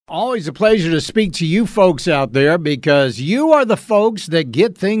Always a pleasure to speak to you folks out there because you are the folks that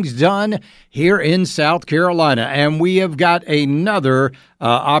get things done here in South Carolina. And we have got another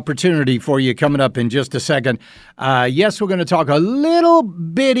opportunity for you coming up in just a second. Yes, we're going to talk a little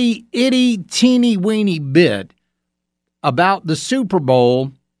bitty, itty, teeny, weeny bit about the Super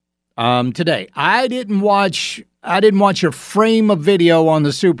Bowl today. I didn't watch your frame of video on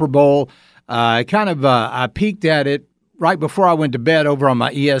the Super Bowl. I peeked at it right before I went to bed over on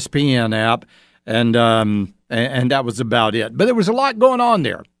my ESPN app, and that was about it. But there was a lot going on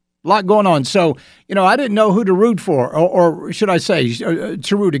there, So, I didn't know who to root for, or should I say,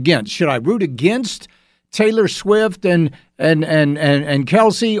 to root against. Should I root against Taylor Swift and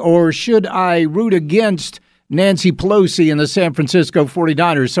Kelsey, or should I root against Nancy Pelosi and the San Francisco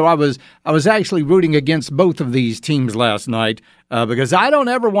 49ers? So I was actually rooting against both of these teams last night because I don't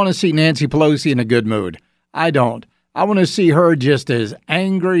ever want to see Nancy Pelosi in a good mood. I don't. I want to see her just as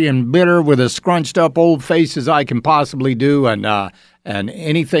angry and bitter with a scrunched up old face as I can possibly do, and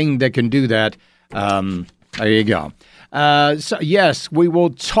anything that can do that. There you go. So yes, we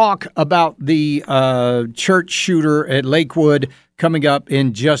will talk about the church shooter at Lakewood coming up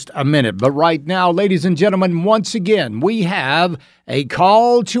in just a minute. But right now, ladies and gentlemen, once again, we have a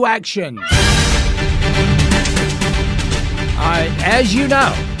call to action. As you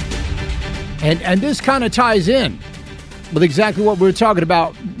know, and this kind of ties in with exactly what we were talking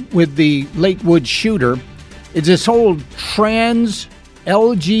about with the Lakewood shooter. It's this whole trans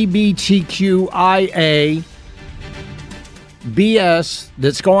LGBTQIA BS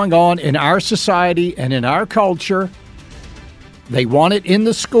that's going on in our society and in our culture. They want it in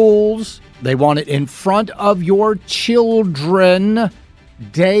the schools. They want it in front of your children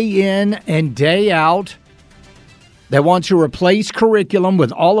day in and day out. They want to replace curriculum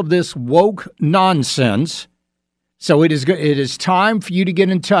with all of this woke nonsense. So it is time for you to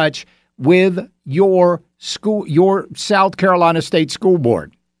get in touch with your school, your South Carolina State School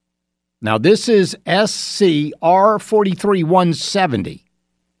Board. Now, this is SCR 43170,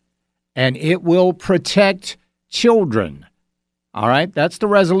 and it will protect children. All right, that's the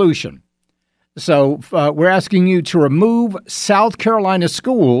resolution. So we're asking you to remove South Carolina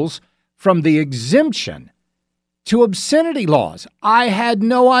schools from the exemption to obscenity laws. I had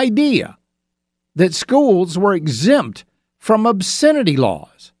no idea that schools were exempt from obscenity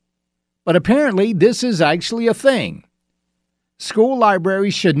laws. But apparently this is actually a thing. School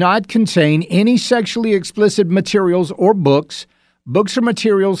libraries should not contain any sexually explicit materials or books. Books or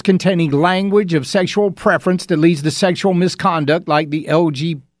materials containing language of sexual preference that leads to sexual misconduct like the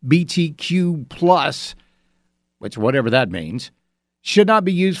LGBTQ+, which whatever that means, should not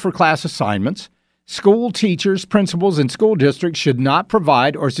be used for class assignments. School teachers, principals, and school districts should not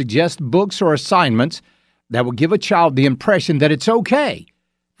provide or suggest books or assignments that will give a child the impression that it's okay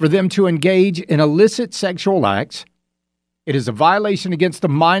for them to engage in illicit sexual acts. It is a violation against the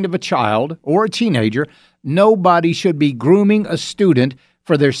mind of a child or a teenager. Nobody should be grooming a student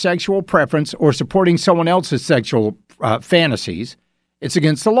for their sexual preference or supporting someone else's sexual fantasies. It's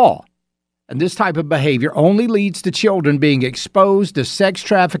against the law. And this type of behavior only leads to children being exposed to sex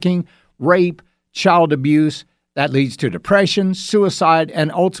trafficking, rape, child abuse. That leads to depression, suicide, and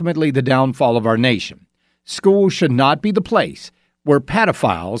ultimately the downfall of our nation. Schools should not be the place where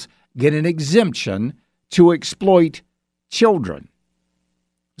pedophiles get an exemption to exploit children.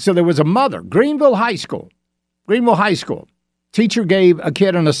 So there was a mother, Greenville High School. Teacher gave a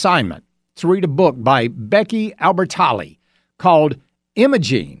kid an assignment to read a book by Becky Albertalli called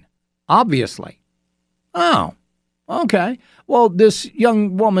Imogene, obviously. Oh, okay. Well, this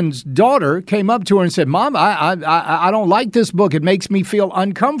young woman's daughter came up to her and said, "Mom, I don't like this book. It makes me feel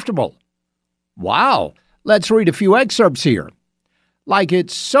uncomfortable." Wow. Let's read a few excerpts here. Like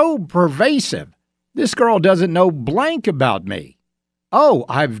it's so pervasive. This girl doesn't know blank about me. Oh,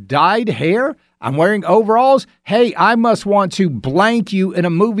 I've dyed hair. I'm wearing overalls. Hey, I must want to blank you in a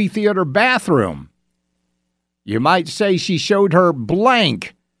movie theater bathroom. You might say she showed her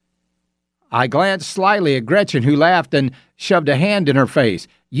blank. I glanced slyly at Gretchen, who laughed and shoved a hand in her face.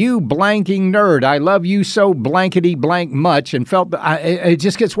 You blanking nerd. I love you so blankety blank much, and felt it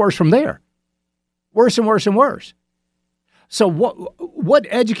just gets worse from there. Worse and worse and worse. So what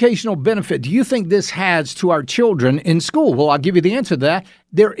educational benefit do you think this has to our children in school? Well, I'll give you the answer to that.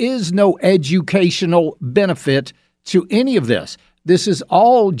 There is no educational benefit to any of this. This is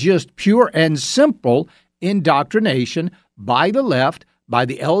all just pure and simple indoctrination by the left, by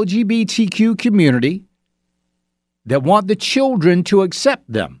the LGBTQ community that want the children to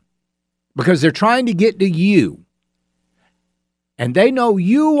accept them because they're trying to get to you. And they know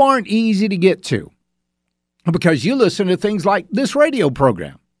you aren't easy to get to, because you listen to things like this radio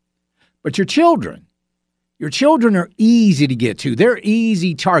program. But your children are easy to get to. They're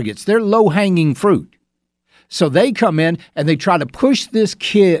easy targets. They're low-hanging fruit. So they come in and they try to push this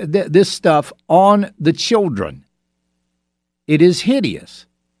stuff on the children. It is hideous.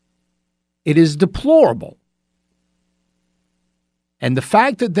 It is deplorable. And the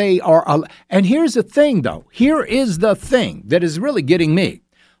fact that they are, and here's the thing, though. Here is the thing that is really getting me.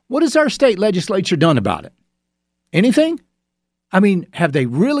 What has our state legislature done about it? Anything? I mean, have they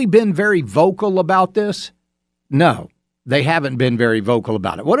really been very vocal about this? No, they haven't been very vocal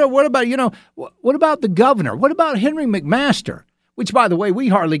about it. What about, what about the governor? What about Henry McMaster? Which, by the way, we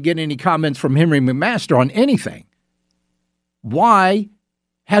hardly get any comments from Henry McMaster on anything. Why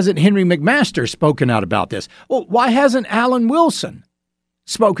hasn't Henry McMaster spoken out about this? Well, why hasn't Alan Wilson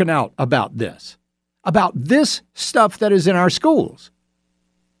spoken out about this stuff that is in our schools?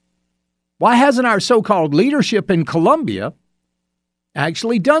 Why hasn't our so-called leadership in Columbia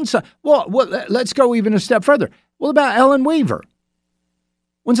actually done so? Well, let's go even a step further. What about Ellen Weaver?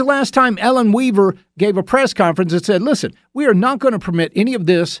 When's the last time Ellen Weaver gave a press conference and said, listen, we are not going to permit any of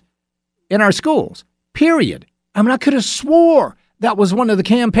this in our schools, period? I mean, I could have swore that was one of the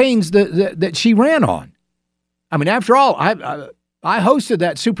campaigns that she ran on. I mean, after all, I hosted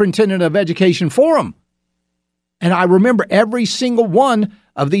that Superintendent of Education Forum. And I remember every single one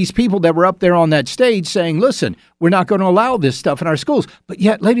of these people that were up there on that stage saying, listen, we're not going to allow this stuff in our schools. But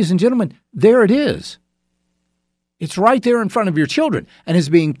yet, ladies and gentlemen, there it is. It's right there in front of your children and is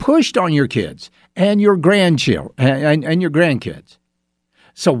being pushed on your kids and your grandchildren and your grandkids.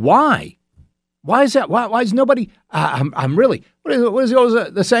 So why? Why is that? Why is nobody? I'm really. What is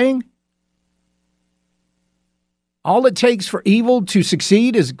the saying? All it takes for evil to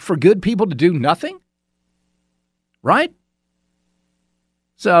succeed is for good people to do nothing. Right?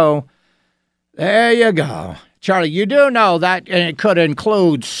 So there you go, Charlie. You do know that it could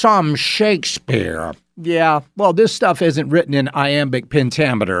include some Shakespeare. Yeah. Well, this stuff isn't written in iambic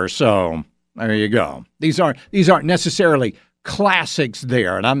pentameter, so there you go. These aren't necessarily classics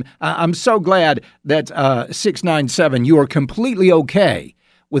there, and I'm so glad that 697 you are completely okay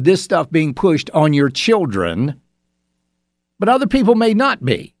with this stuff being pushed on your children, but other people may not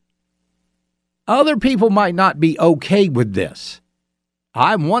be. Other people might not be okay with this.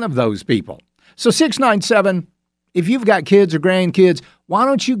 I'm one of those people. So 697, if you've got kids or grandkids, why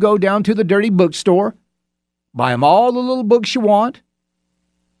don't you go down to the dirty bookstore, buy them all the little books you want,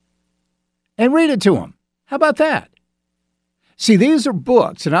 and read it to them? How about that? See, these are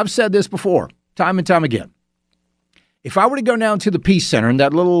books, and I've said this before, time and time again. If I were to go down to the Peace Center in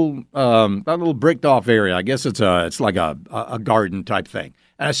that little bricked off area, I guess it's like a garden type thing,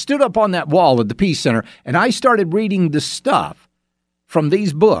 and I stood up on that wall at the Peace Center, and I started reading the stuff from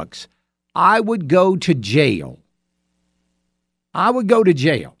these books, I would go to jail. I would go to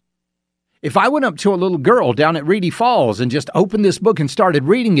jail. If I went up to a little girl down at Reedy Falls and just opened this book and started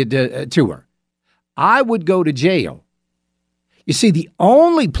reading it to her, I would go to jail. You see, the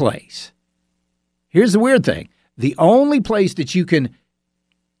only place, here's the weird thing, the only place that you can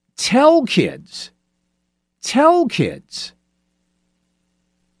tell kids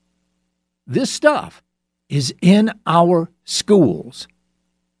this stuff is in our schools.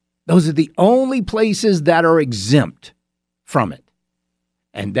 Those are the only places that are exempt from it.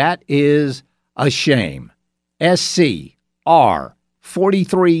 And that is a shame. SCR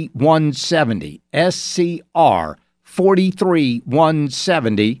 43170. SCR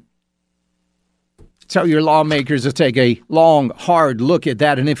 43170. Tell your lawmakers to take a long, hard look at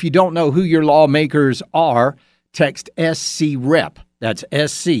that. And if you don't know who your lawmakers are, text SCREP. That's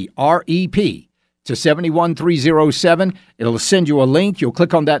SCREP. to 71307. It'll send you a link. You'll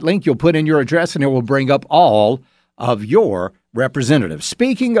click on that link. You'll put in your address, and it will bring up all of your representatives.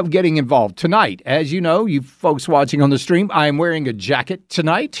 Speaking of getting involved, tonight, as you know, you folks watching on the stream, I am wearing a jacket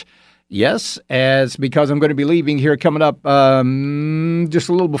tonight. Yes, as because I'm going to be leaving here coming up just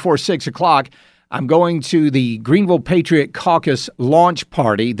a little before 6 o'clock. I'm going to the Greenville Patriot Caucus launch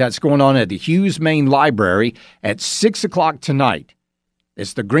party that's going on at the Hughes Main Library at 6 o'clock tonight.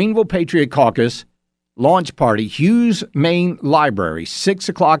 It's the Greenville Patriot Caucus launch party, Hughes Main Library, 6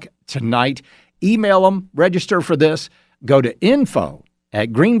 o'clock tonight. Email them, register for this. Go to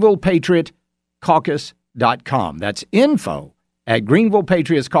info@greenvillepatriotcaucus.com. That's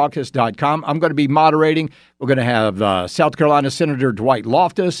info@greenvillepatriotscaucus.com. I'm going to be moderating. We're going to have South Carolina Senator Dwight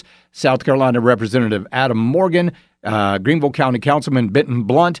Loftus, South Carolina Representative Adam Morgan, Greenville County Councilman Benton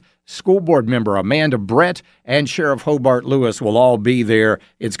Blunt, School Board Member Amanda Brett, and Sheriff Hobart Lewis will all be there.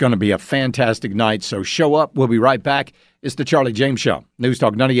 It's going to be a fantastic night, so show up. We'll be right back. It's the Charlie James Show. News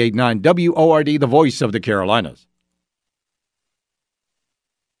Talk 98.9 WORD, the voice of the Carolinas.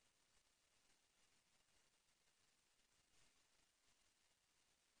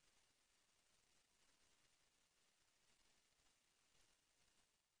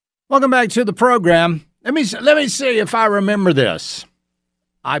 Welcome back to the program. Let me see if I remember this.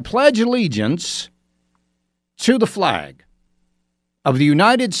 I pledge allegiance to the flag of the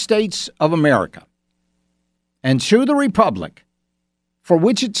United States of America and to the republic for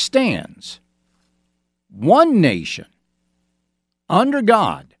which it stands, one nation, under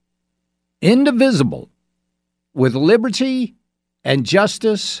God, indivisible, with liberty and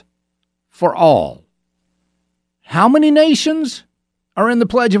justice for all. How many nations are in the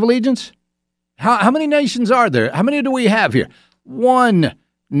Pledge of Allegiance? How many nations are there? How many do we have here? One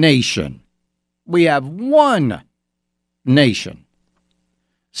nation. We have one nation.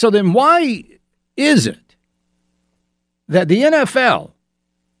 So then why is it that the NFL,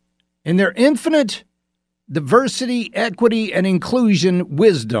 in their infinite diversity, equity, and inclusion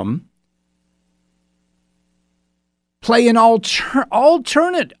wisdom, play an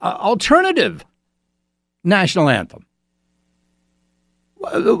alternative national anthem?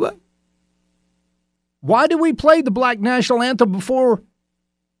 Why do we play the Black national anthem before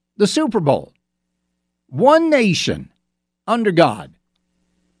the Super Bowl? One nation under God.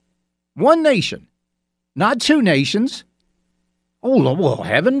 One nation, not two nations. Oh, well,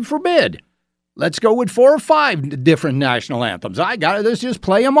 heaven forbid. Let's go with 4 or 5 different national anthems. Let's just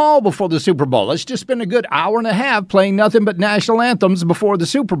play them all before the Super Bowl. Let's just spend a good hour and a half playing nothing but national anthems before the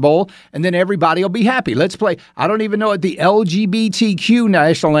Super Bowl, and then everybody will be happy. Let's play. I don't even know what the LGBTQ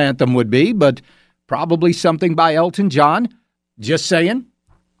national anthem would be, but probably something by Elton John. Just saying.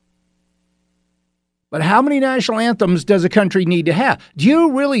 But how many national anthems does a country need to have? Do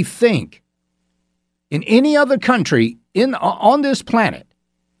you really think in any other country on this planet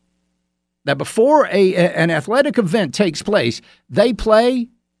that before an athletic event takes place, they play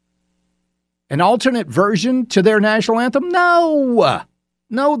an alternate version to their national anthem? No,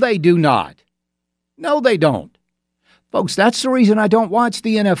 they do not. No, they don't. Folks, that's the reason I don't watch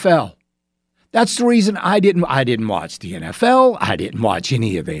the NFL. That's the reason I didn't watch the NFL. I didn't watch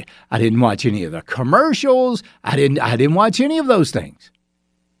any of the commercials. I didn't watch any of those things.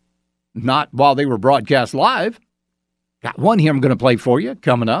 Not while they were broadcast live. Got one here I'm going to play for you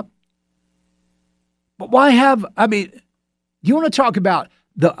coming up. But you want to talk about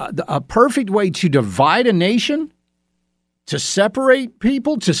a perfect way to divide a nation, to separate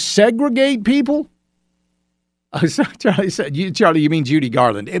people, to segregate people? Charlie said, Charlie, you mean Judy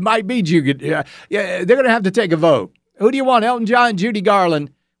Garland. It might be Judy. Yeah, they're going to have to take a vote. Who do you want, Elton John, Judy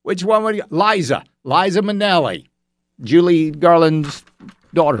Garland? Which one would you? Liza Minnelli, Julie Garland's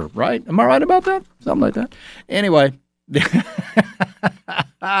daughter, right? Am I right about that? Something like that. Anyway.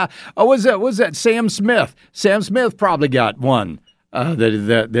 Was that Sam Smith? Sam Smith probably got one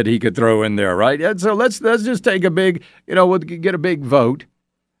that he could throw in there, right? And so let's just take a big, we'll get a big vote.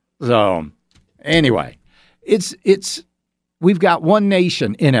 So anyway, we've got one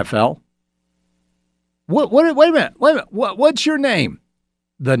nation, NFL. Wait a minute. What's your name?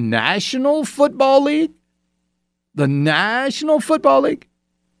 The National Football League? The National Football League?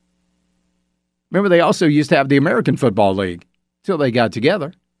 Remember, they also used to have the American Football League till they got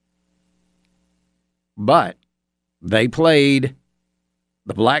together. But they played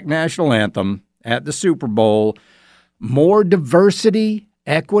the Black national anthem at the Super Bowl. More diversity,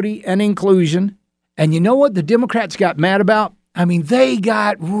 equity, and inclusion. And you know what the Democrats got mad about? They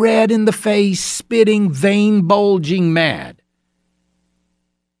got red in the face, spitting, vein bulging mad.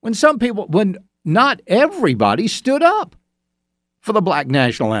 When not everybody stood up for the Black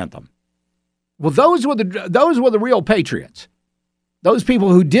national anthem. Well, those were the real patriots. Those people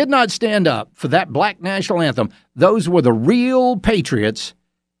who did not stand up for that Black national anthem, those were the real patriots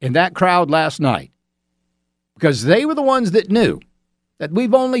in that crowd last night. Because they were the ones that knew that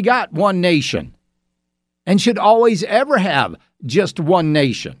we've only got one nation and should always ever have just one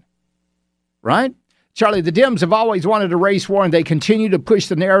nation. Right? Charlie, the Dems have always wanted a race war, and they continue to push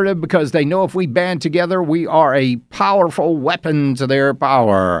the narrative because they know if we band together, we are a powerful weapon to their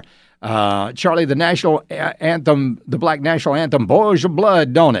power. Charlie, the national anthem, the Black national anthem boils your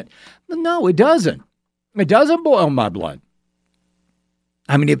blood, don't it? No, it doesn't. It doesn't boil my blood.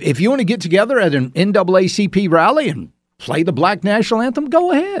 If you want to get together at an NAACP rally and play the Black national anthem,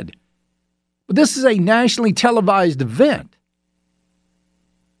 go ahead. But this is a nationally televised event.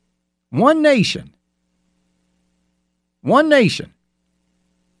 One nation. One nation.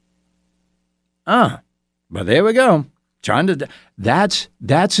 But there we go. That's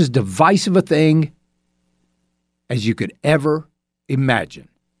as divisive a thing as you could ever imagine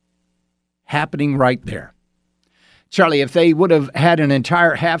happening right there. Charlie, if they would have had an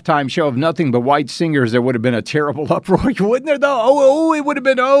entire halftime show of nothing but white singers, there would have been a terrible uproar, wouldn't there, though? It would have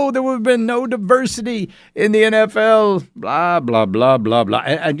been, there would have been no diversity in the NFL, blah, blah, blah, blah, blah.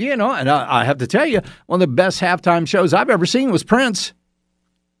 And I have to tell you, one of the best halftime shows I've ever seen was Prince.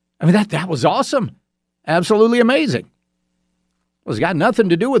 I mean, that was awesome. Absolutely amazing. Well, it's got nothing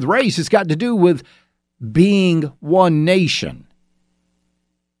to do with race. It's got to do with being one nation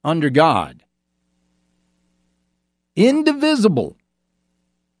under God. Indivisible.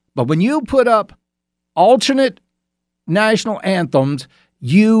 But when you put up alternate national anthems,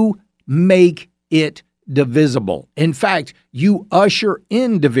 you make it divisible. In fact, you usher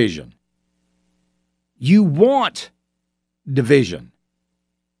in division. You want division.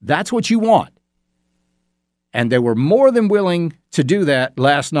 That's what you want. And they were more than willing to do that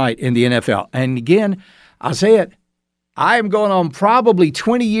last night in the NFL. And again, I'll say it, I am going on probably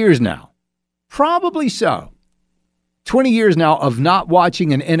 20 years now. Probably so. 20 years now of not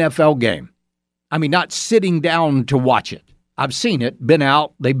watching an NFL game. I mean, not sitting down to watch it. I've seen it, been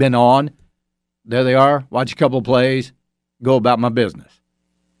out, they've been on. There they are, watch a couple of plays, go about my business.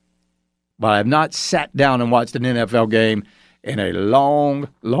 But I have not sat down and watched an NFL game in a long,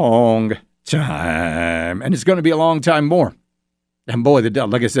 long time. And it's going to be a long time more. And boy,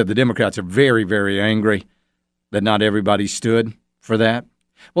 like I said, the Democrats are very, very angry that not everybody stood for that.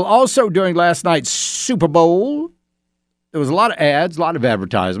 Well, also during last night's Super Bowl, there was a lot of ads, a lot of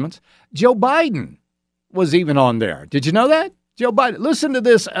advertisements. Joe Biden was even on there. Did you know that? Joe Biden. Listen to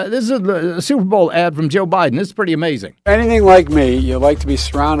this. This is a Super Bowl ad from Joe Biden. This is pretty amazing. Anything like me, you like to be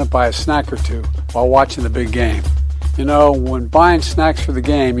surrounded by a snack or two while watching the big game. You know, when buying snacks for the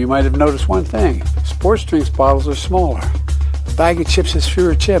game, you might have noticed one thing. Sports drinks bottles are smaller. A bag of chips has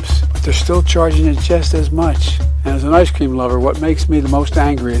fewer chips, but they're still charging you just as much. And as an ice cream lover, what makes me the most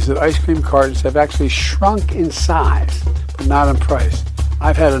angry is that ice cream cartons have actually shrunk in size, but not in price.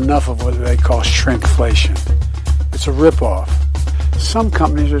 I've had enough of what they call shrinkflation. It's a ripoff. Some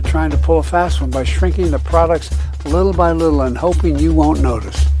companies are trying to pull a fast one by shrinking the products little by little and hoping you won't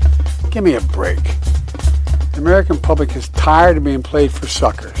notice. Give me a break. The American public is tired of being played for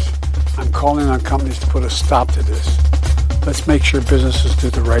suckers. I'm calling on companies to put a stop to this. Let's make sure businesses do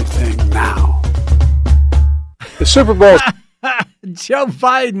the right thing now. The Super Bowl. Joe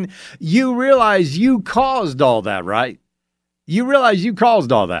Biden, you realize you caused all that, right? You realize you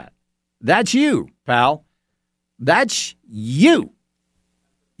caused all that. That's you, pal. That's you.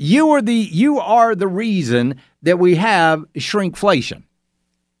 You are the reason that we have shrinkflation.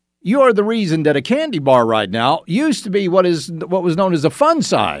 You are the reason that a candy bar right now used to be what was known as a fun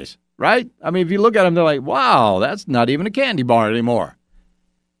size, right? I mean, if you look at them, they're like, wow, that's not even a candy bar anymore.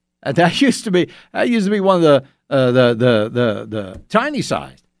 And that used to be one of the tiny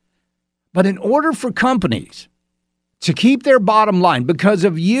size. But in order for companies to keep their bottom line because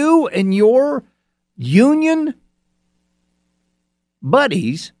of you and your union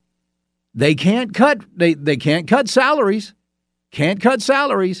buddies, they can't cut salaries. Can't cut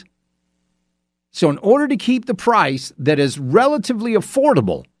salaries. So in order to keep the price that is relatively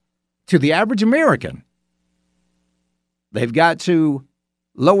affordable to the average American, they've got to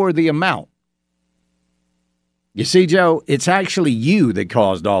lower the amount. You see, Joe, it's actually you that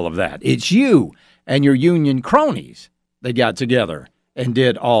caused all of that. It's you and your union cronies that got together and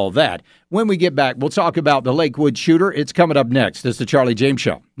did all that. When we get back, we'll talk about the Lakewood shooter. It's coming up next. This is the Charlie James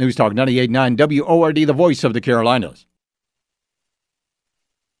Show. News Talk 98.9 WORD, the voice of the Carolinas.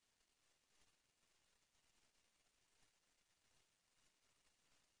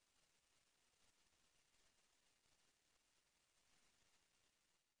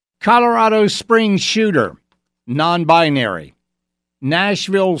 Colorado Springs shooter, non-binary.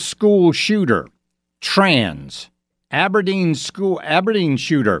 Nashville school shooter, trans. Aberdeen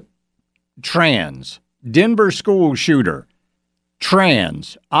shooter, trans. Denver school shooter,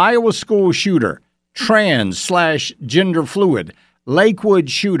 trans. Iowa school shooter, trans/gender fluid.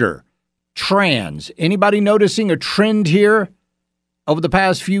 Lakewood shooter, trans. Anybody noticing a trend here over the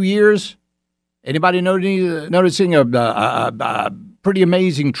past few years? Anybody noticing a pretty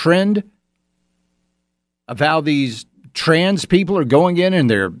amazing trend of how these trans people are going in and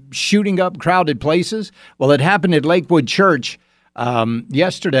they're shooting up crowded places? Well, it happened at Lakewood Church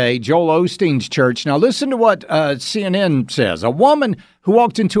yesterday, Joel Osteen's church. Now, listen to what CNN says. A woman who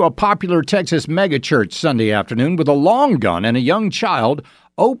walked into a popular Texas megachurch Sunday afternoon with a long gun and a young child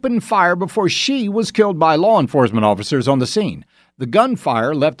opened fire before she was killed by law enforcement officers on the scene. The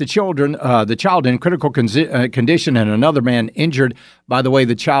gunfire left the child in critical condition and another man injured. By the way,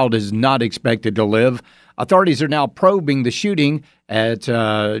 the child is not expected to live. Authorities are now probing the shooting at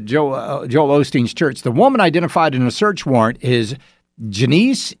Joel Osteen's church. The woman identified in a search warrant is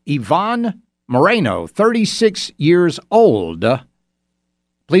Janice Yvonne Moreno, 36 years old.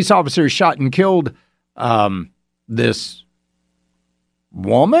 Police officers shot and killed this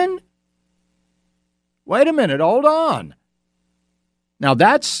woman? Wait a minute, hold on. Now,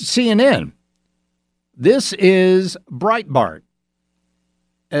 that's CNN. This is Breitbart.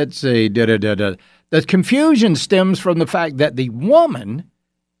 Let's see. The confusion stems from the fact that the woman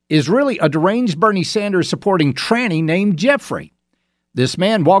is really a deranged Bernie Sanders supporting tranny named Jeffrey. This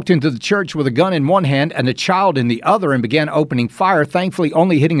man walked into the church with a gun in one hand and a child in the other and began opening fire, thankfully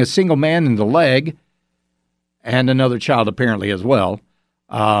only hitting a single man in the leg and another child apparently as well.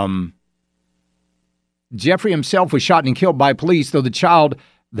 Jeffrey himself was shot and killed by police, though the child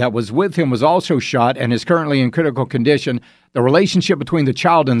that was with him was also shot and is currently in critical condition. The relationship between the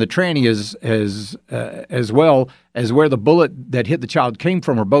child and the tranny is as well as where the bullet that hit the child came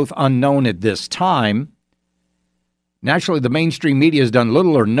from are both unknown at this time. Naturally, the mainstream media has done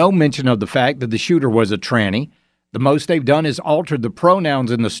little or no mention of the fact that the shooter was a tranny. The most they've done is altered the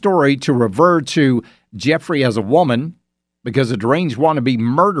pronouns in the story to revert to Jeffrey as a woman, because a deranged wannabe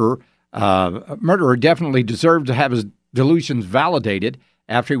murderer definitely deserved to have his delusions validated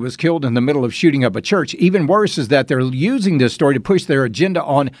after he was killed in the middle of shooting up a church. Even worse is that they're using this story to push their agenda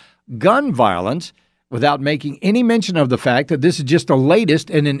on gun violence without making any mention of the fact that this is just the latest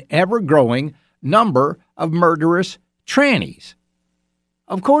in an ever-growing number of murderous trannies.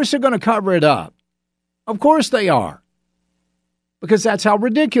 Of course they're going to cover it up. Of course they are. Because that's how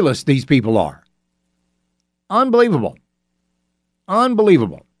ridiculous these people are. Unbelievable.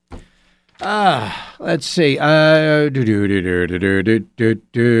 Unbelievable. Let's see. Let's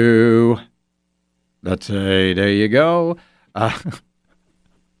say, there you go.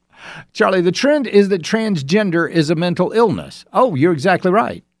 Charlie, the trend is that transgender is a mental illness. Oh, you're exactly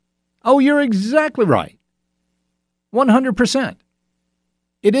right. Oh, you're exactly right. 100%.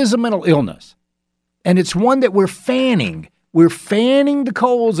 It is a mental illness. And it's one that we're fanning. We're fanning the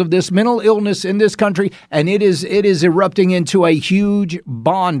coals of this mental illness in this country, and it is erupting into a huge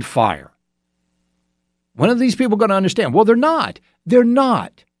bonfire. When are these people going to understand? Well, they're not. They're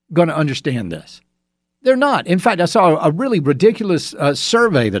not going to understand this. They're not. In fact, I saw a really ridiculous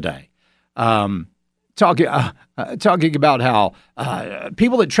survey today talking about how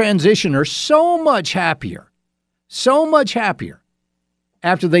people that transition are so much happier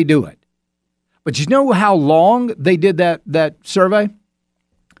after they do it. But you know how long they did that survey?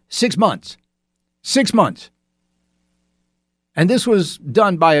 6 months. 6 months. And this was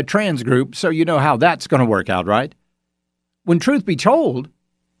done by a trans group, so you know how that's going to work out, right? When truth be told,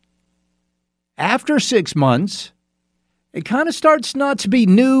 after 6 months, it kind of starts not to be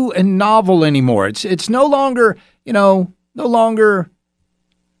new and novel anymore. It's no longer, no longer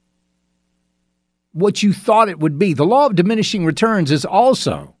what you thought it would be. The law of diminishing returns is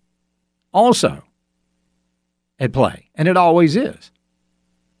also at play, and it always is.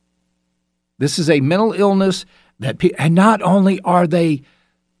 This is a mental illness and not only are they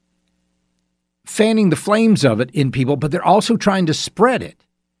fanning the flames of it in people, but they're also trying to spread it.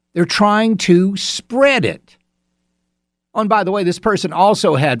 They're trying to spread it. Oh, and by the way, this person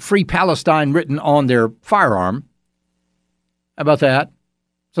also had Free Palestine written on their firearm. How about that?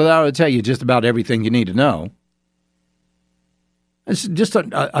 So that would tell you just about everything you need to know. It's just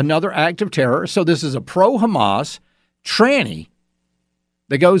another act of terror. So this is a pro-Hamas tranny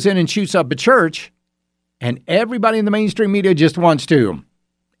that goes in and shoots up a church, and everybody in the mainstream media just wants to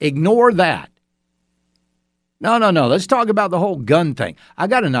ignore that. No. Let's talk about the whole gun thing. I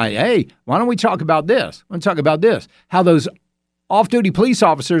got an idea. Hey, why don't we talk about this? I want to talk about this. How those off-duty police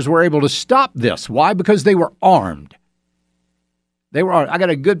officers were able to stop this. Why? Because they were armed. They were armed. I got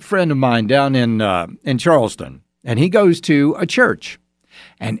a good friend of mine down in Charleston, and he goes to a church.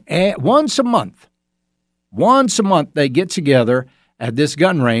 And once a month, they get together at this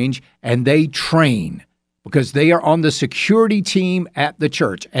gun range, and they train because they are on the security team at the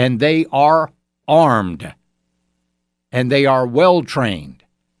church, and they are armed, and they are well trained,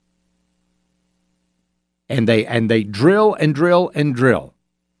 and they drill and drill and drill.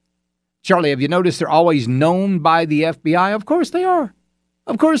 Charlie, have you noticed they're always known by the FBI? Of course they are.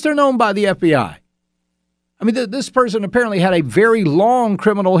 Of course they're known by the FBI. I mean, this person apparently had a very long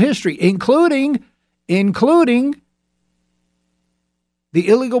criminal history, including the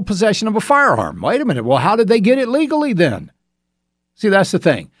illegal possession of a firearm. Wait a minute. Well, how did they get it legally then? See, that's the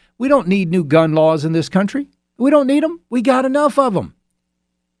thing. We don't need new gun laws in this country. We don't need them. We got enough of them.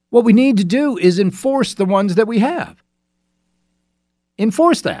 What we need to do is enforce the ones that we have.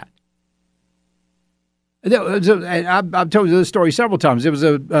 Enforce that. I've told you this story several times. There was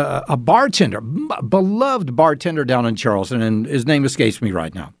a bartender, beloved bartender down in Charleston, and his name escapes me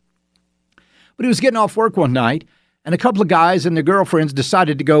right now. But he was getting off work one night, and a couple of guys and their girlfriends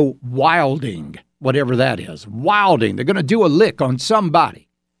decided to go wilding, whatever that is. Wilding. They're going to do a lick on somebody.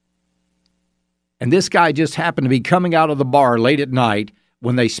 And this guy just happened to be coming out of the bar late at night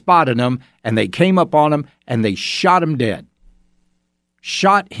when they spotted him, and they came up on him, and they shot him dead.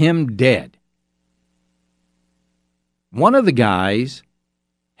 Shot him dead. One of the guys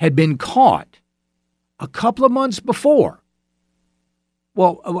had been caught a couple of months before.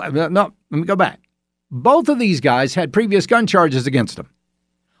 Well, no, let me go back. Both of these guys had previous gun charges against them.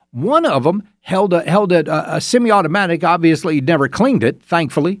 One of them held a semi-automatic, obviously he'd never cleaned it,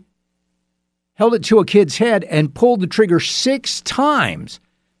 thankfully. Held it to a kid's head and pulled the trigger 6 times.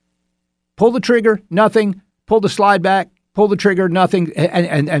 Pull the trigger, nothing. Pull the slide back, pull the trigger, nothing.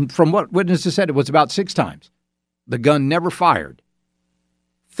 And from what witnesses said, it was about 6 times. The gun never fired.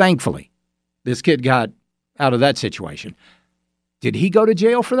 Thankfully, this kid got out of that situation. Did he go to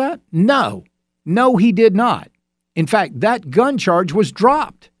jail for that? No. No, he did not. In fact, that gun charge was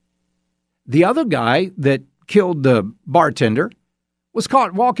dropped. The other guy that killed the bartender was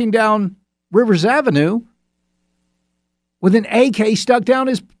caught walking down Rivers Avenue with an AK stuck down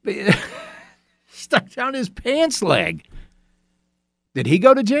his pants leg. Did he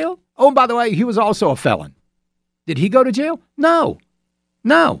go to jail? Oh, and by the way, he was also a felon. Did he go to jail? No.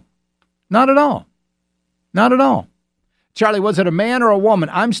 No. Not at all. Not at all. Charlie, was it a man or a woman?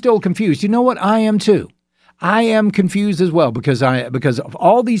 I'm still confused. You know what? I am too. I am confused as well because of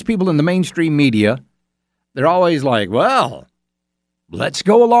all these people in the mainstream media. They're always like, well, let's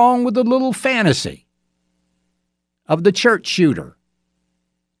go along with the little fantasy of the church shooter.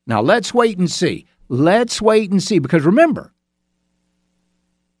 Now, let's wait and see. Let's wait and see. Because remember,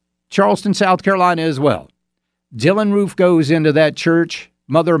 Charleston, South Carolina as well. Dylan Roof goes into that church,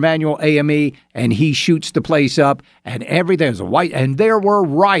 Mother Emanuel AME, and he shoots the place up, and everything was white. And there were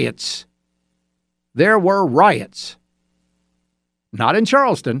riots. There were riots. Not in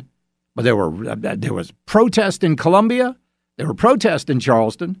Charleston, but there was protest in Columbia. There were protests in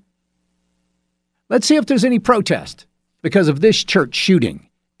Charleston. Let's see if there's any protest because of this church shooting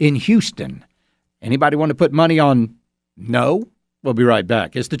in Houston. Anybody want to put money on no? We'll be right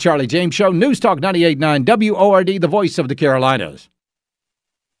back. It's the Charlie James Show, News Talk 98.9 WORD, the voice of the Carolinas.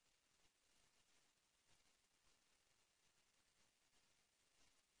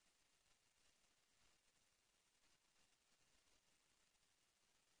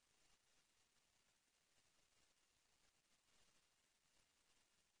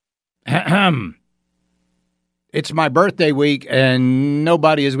 It's my birthday week, and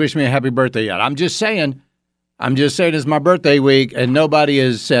nobody has wished me a happy birthday yet. I'm just saying it's my birthday week, and nobody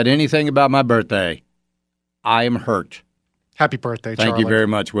has said anything about my birthday. I am hurt. Happy birthday, Charlie. Thank you very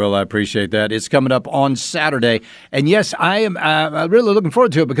much, Will. I appreciate that. It's coming up on Saturday. And yes, I am really looking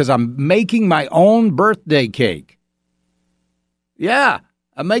forward to it because I'm making my own birthday cake. Yeah,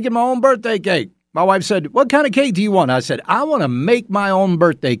 I'm making my own birthday cake. My wife said, what kind of cake do you want? I said, I want to make my own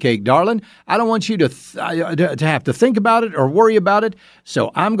birthday cake, darling. I don't want you to have to think about it or worry about it.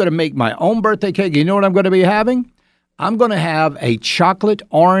 So I'm going to make my own birthday cake. You know what I'm going to be having? I'm going to have a chocolate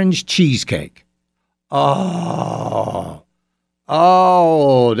orange cheesecake. Oh,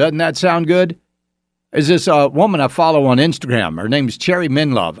 doesn't that sound good? Is this a woman I follow on Instagram? Her name's Cherry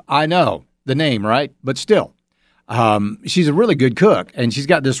Minlove. I know the name, right? But still. She's a really good cook, and she's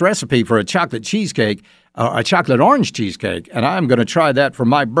got this recipe for a chocolate cheesecake, a chocolate orange cheesecake, and I'm going to try that for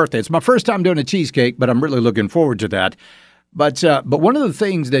my birthday. It's my first time doing a cheesecake, but I'm really looking forward to that. But one of the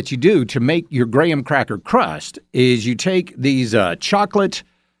things that you do to make your graham cracker crust is you take these chocolate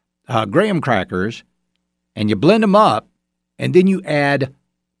graham crackers and you blend them up, and then you add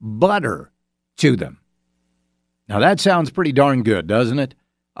butter to them. Now, that sounds pretty darn good, doesn't it?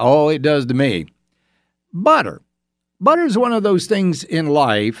 Oh, it does to me. Butter. Butter is one of those things in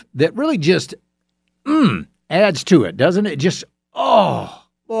life that really just adds to it, doesn't it? Just, oh,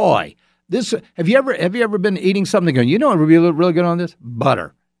 boy. This have you ever been eating something going, you know what would be really good on this?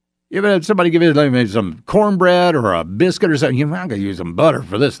 Butter. You ever had somebody give you maybe some cornbread or a biscuit or something? I'm going to use some butter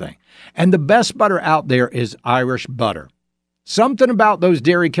for this thing. And the best butter out there is Irish butter. Something about those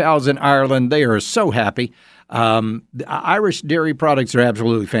dairy cows in Ireland, they are so happy. The Irish dairy products are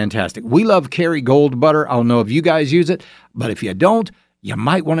absolutely fantastic. We love Kerrygold butter. I don't know if you guys use it, but if you don't, you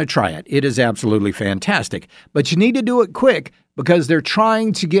might want to try it. It is absolutely fantastic. But you need to do it quick because they're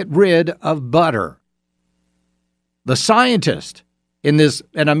trying to get rid of butter. The scientists in this,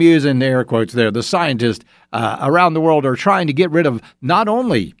 and I'm using the air quotes there, the scientists around the world are trying to get rid of not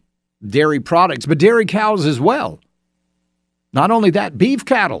only dairy products, but dairy cows as well. Not only that, beef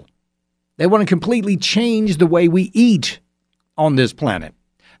cattle. They want to completely change the way we eat on this planet.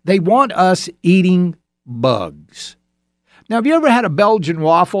 They want us eating bugs. Now, have you ever had a Belgian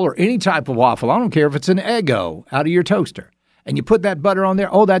waffle or any type of waffle? I don't care if it's an Eggo out of your toaster, and you put that butter on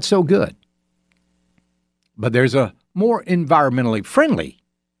there. Oh, that's so good. But there's a more environmentally friendly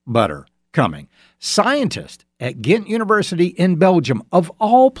butter coming. Scientists at Ghent University in Belgium, of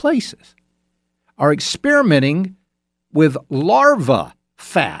all places, are experimenting with larva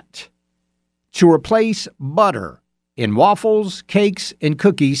fat to replace butter in waffles, cakes, and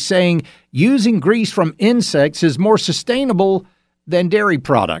cookies, saying using grease from insects is more sustainable than dairy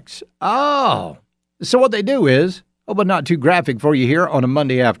products. Oh, so what they do is, but not too graphic for you here on a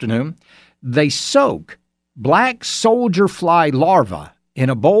Monday afternoon, they soak black soldier fly larvae in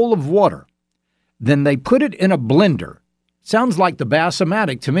a bowl of water. Then they put it in a blender. Sounds like the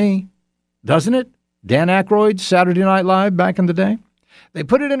Bassomatic to me, doesn't it? Dan Aykroyd's Saturday Night Live back in the day. They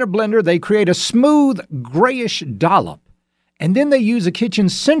put it in a blender. They create a smooth, grayish dollop. And then they use a kitchen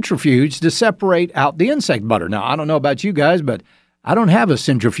centrifuge to separate out the insect butter. Now, I don't know about you guys, but I don't have a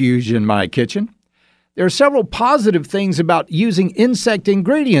centrifuge in my kitchen. There are several positive things about using insect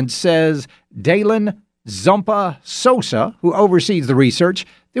ingredients, says Dalen Zumpa Sosa, who oversees the research.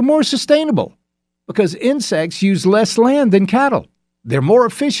 They're more sustainable because insects use less land than cattle. They're more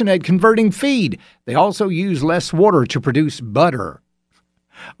efficient at converting feed. They also use less water to produce butter.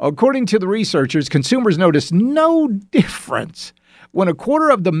 According to the researchers, consumers notice no difference when a quarter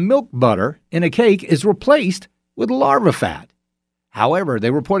of the milk butter in a cake is replaced with larva fat. However,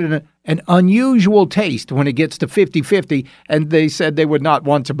 they reported an unusual taste when it gets to 50-50, and they said they would not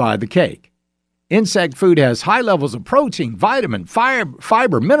want to buy the cake. Insect food has high levels of protein, vitamin,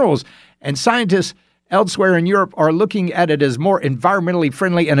 fiber, minerals, and scientists elsewhere in Europe are looking at it as more environmentally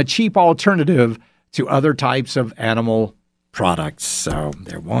friendly and a cheap alternative to other types of animal products. So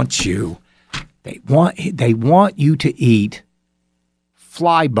they want you to eat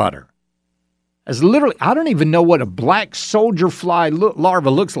fly butter. As literally, I don't even know what a black soldier fly larva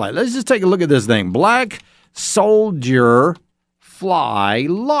looks like. Let's just take a look at this thing. Black soldier fly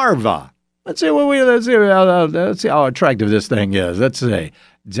larva. Let's see how attractive this thing is. Let's see.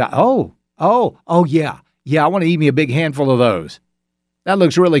 Yeah. I want to eat me a big handful of those. That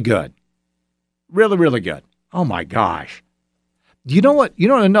looks really good. Really, really good. Oh my gosh. Do you know what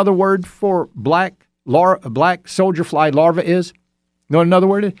another word for black soldier fly larva is? You know what another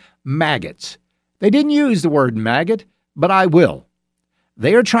word is? Maggots. They didn't use the word maggot, but I will.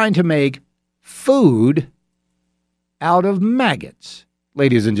 They are trying to make food out of maggots.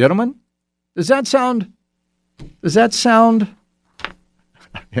 Ladies and gentlemen, does that sound?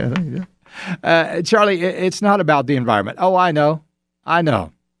 Charlie, it's not about the environment. Oh, I know.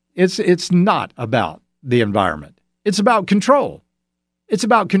 It's not about the environment. It's about control. It's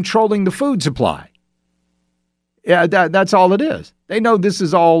about controlling the food supply. Yeah, that's all it is. They know this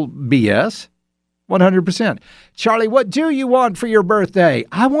is all BS, 100%. Charlie, what do you want for your birthday?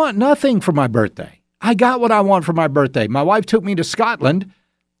 I want nothing for my birthday. I got what I want for my birthday. My wife took me to Scotland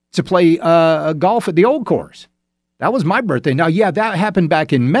to play golf at the Old Course. That was my birthday. Now, yeah, that happened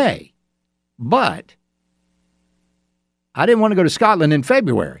back in May, but I didn't want to go to Scotland in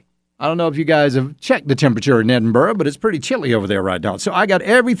February. I don't know if you guys have checked the temperature in Edinburgh, but it's pretty chilly over there right now. So I got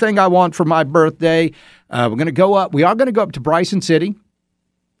everything I want for my birthday. We're going to go up. We are going to go up to Bryson City.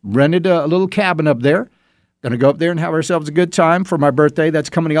 Rented a little cabin up there. Going to go up there and have ourselves a good time for my birthday. That's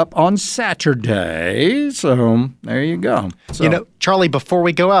coming up on Saturday. So there you go. So, Charlie, before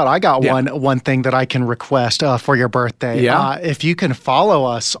we go out, I got one thing that I can request for your birthday. Yeah. If you can follow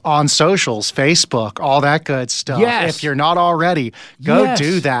us on socials, Facebook, all that good stuff. Yes. If you're not already, go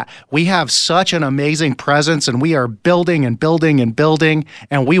do that. We have such an amazing presence, and we are building and building and building,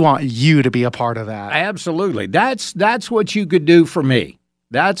 and we want you to be a part of that. Absolutely. That's what you could do for me.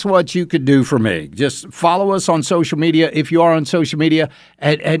 That's what you could do for me. Just follow us on social media if you are on social media,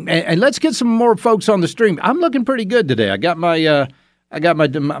 and let's get some more folks on the stream. I'm looking pretty good today. I got my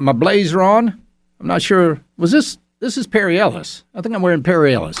my blazer on. I'm not sure. This is Perry Ellis. I think I'm wearing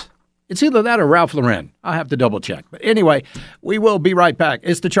Perry Ellis. It's either that or Ralph Lauren. I'll have to double check. But anyway, we will be right back.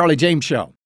 It's the Charlie James Show.